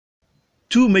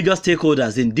two major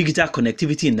stakeholders in digital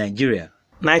connectivity in Nigeria,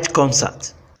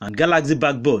 NIGCOMSAT and Gallaxy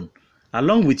Backbone,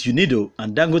 along with UNIDO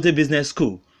and Dangote Business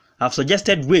School, have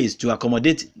suggested ways to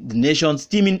accommodate the nation's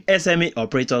teeming SME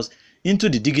operators into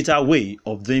the digital way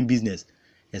of doing business,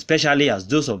 especially as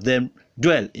those of them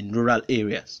dwell in rural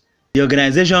areas. The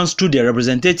organizations, through their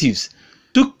representatives,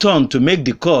 took turn to make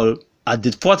the call at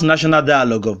the 4th National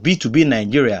Dialogue of B2B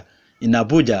Nigeria in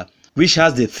Abuja, which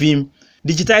has the theme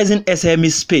Digitizing SME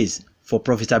Space for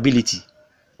Profitability.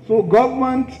 So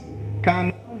government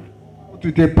can come out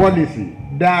with a policy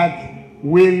that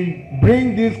will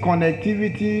bring this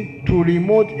connectivity to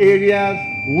remote areas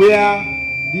where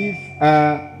these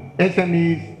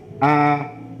SMEs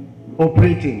are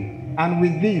operating. And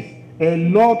with this, a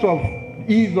lot of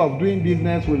ease of doing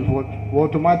business will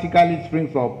automatically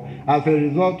spring up as a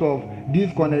result of these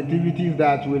connectivities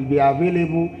that will be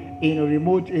available in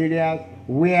remote areas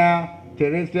where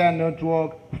terrestrial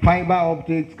network, fiber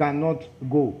optics cannot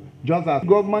go. Just as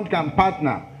government can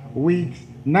partner with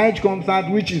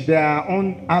NIGCOMSAT, which is their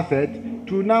own asset,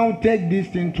 to now take this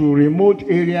thing to remote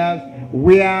areas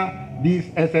where these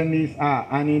SMEs are.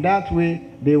 And in that way,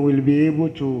 they will be able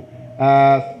to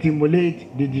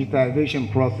stimulate the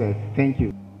digitization process. Thank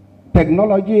you.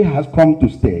 Technology has come to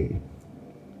stay,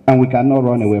 and we cannot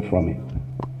run away from it.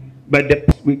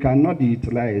 But we cannot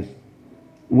digitalize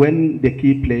when the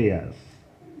key players,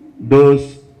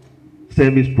 those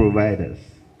service providers,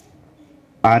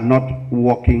 are not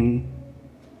working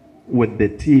with the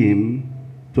team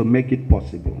to make it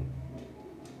possible.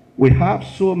 We have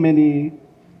so many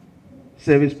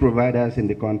service providers in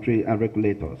the country and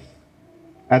regulators.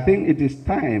 I think it is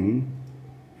time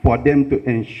for them to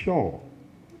ensure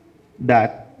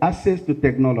that access to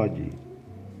technology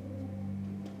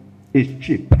is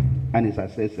cheap and is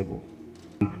accessible.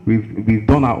 We've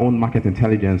done our own market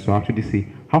intelligence to actually see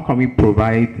how can we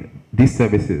provide these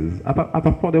services at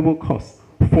affordable costs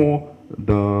for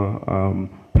the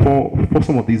for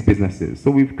some of these businesses. So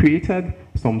we've created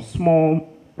some small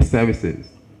services,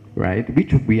 right,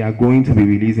 which we are going to be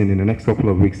releasing in the next couple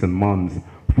of weeks and months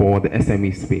for the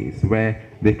SME space, where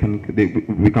we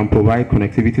can provide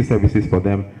connectivity services for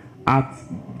them at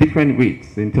different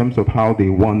rates in terms of how they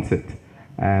want it.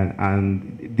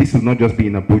 And this will not just be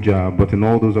in Abuja, but in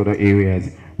all those other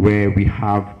areas where we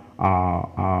have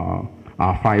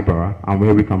our fiber and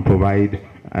where we can provide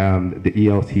the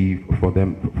ELT for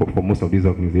them, for most of these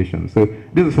organizations. So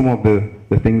these are some of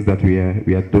the things that we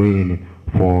are doing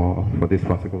for this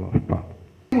particular part.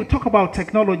 We talk about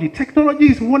technology.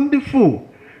 Technology is wonderful.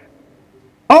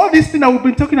 All these things that we've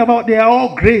been talking about, they are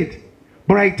all great.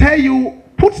 But I tell you,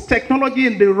 put technology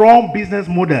in the wrong business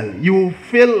model, you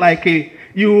feel like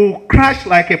you crash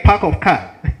like a pack of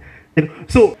cards.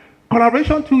 So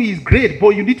collaboration too is great, but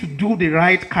you need to do the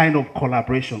right kind of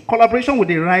collaboration. Collaboration with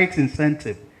the right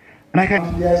incentive.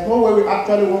 And there's no way we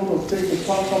actually want to take the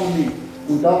quantum leap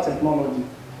without technology.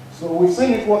 So we've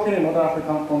seen it working in other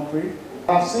African countries.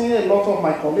 I've seen a lot of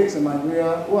my colleagues in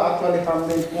Nigeria who are actually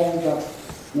handling phones that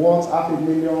want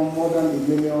 $500,000, more than $1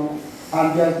 million,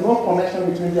 and there's no connection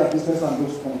between their business and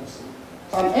those phones.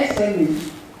 An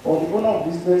SME or the owner of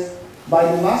business, by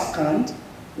the last count,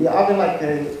 we are having like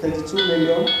 32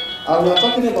 million, and we are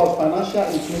talking about financial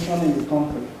inclusion in the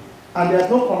country. And there's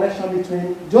no connection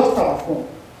between just our phone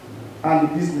and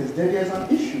the business. Then there's an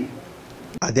issue.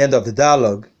 At the end of the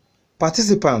dialogue,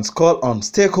 participants call on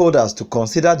stakeholders to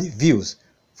consider the views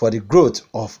for the growth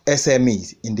of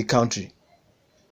SMEs in the country.